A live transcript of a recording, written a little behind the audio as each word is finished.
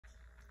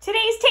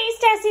Today's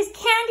taste test is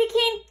Candy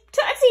Cane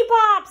Tootsie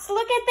Pops.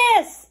 Look at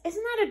this.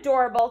 Isn't that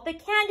adorable? The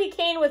candy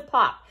cane with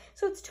pop.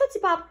 So it's Tootsie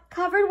Pop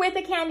covered with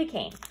a candy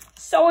cane.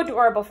 So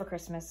adorable for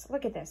Christmas.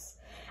 Look at this.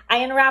 I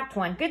unwrapped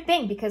one. Good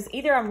thing, because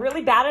either I'm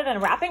really bad at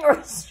unwrapping or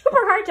it's super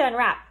hard to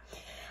unwrap.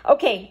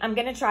 Okay, I'm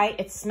going to try.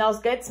 It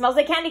smells good. It smells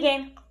like candy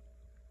cane.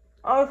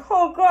 Oh,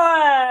 so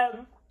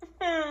good.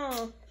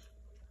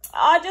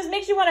 Oh, it just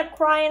makes you want to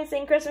cry and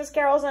sing Christmas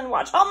carols and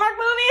watch Hallmark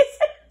movies.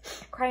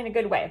 Cry in a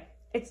good way.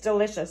 It's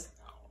delicious.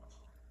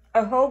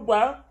 I hope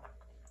well.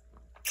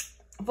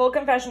 Full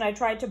confession, I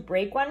tried to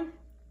break one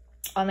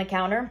on the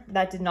counter.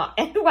 That did not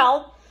end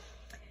well.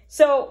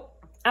 So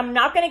I'm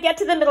not going to get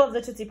to the middle of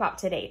the Tootsie Pop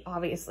today,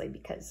 obviously,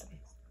 because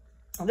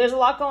there's a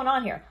lot going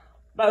on here.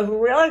 But it's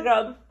really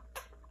good.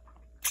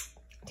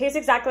 Tastes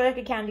exactly like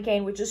a candy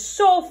cane, which is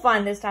so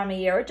fun this time of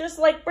year. It just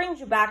like brings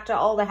you back to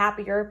all the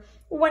happier,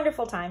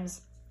 wonderful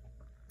times.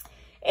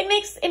 It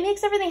makes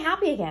everything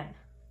happy again.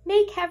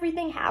 Make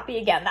everything happy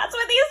again. That's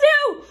what these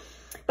do.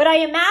 But I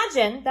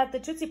imagine that the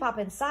Tootsie Pop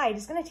inside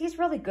is going to taste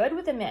really good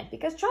with the mint,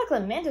 because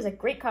chocolate and mint is a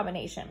great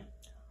combination.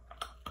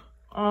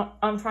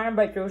 I'm trying to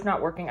bite through. It's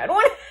not working. I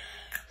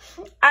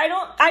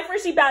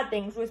foresee bad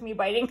things with me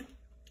biting.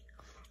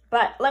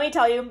 But let me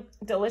tell you,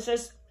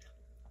 delicious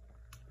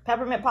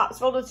peppermint pops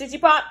filled with Tootsie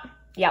Pop.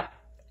 Yep.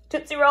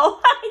 Tootsie Roll.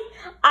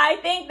 I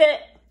think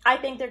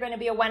they're going to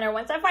be a winner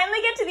once I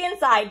finally get to the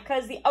inside,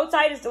 because the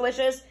outside is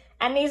delicious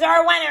and these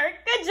are a winner.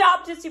 Good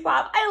job, Tootsie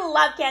Pop. I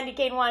love candy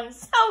cane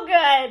ones. So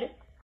good.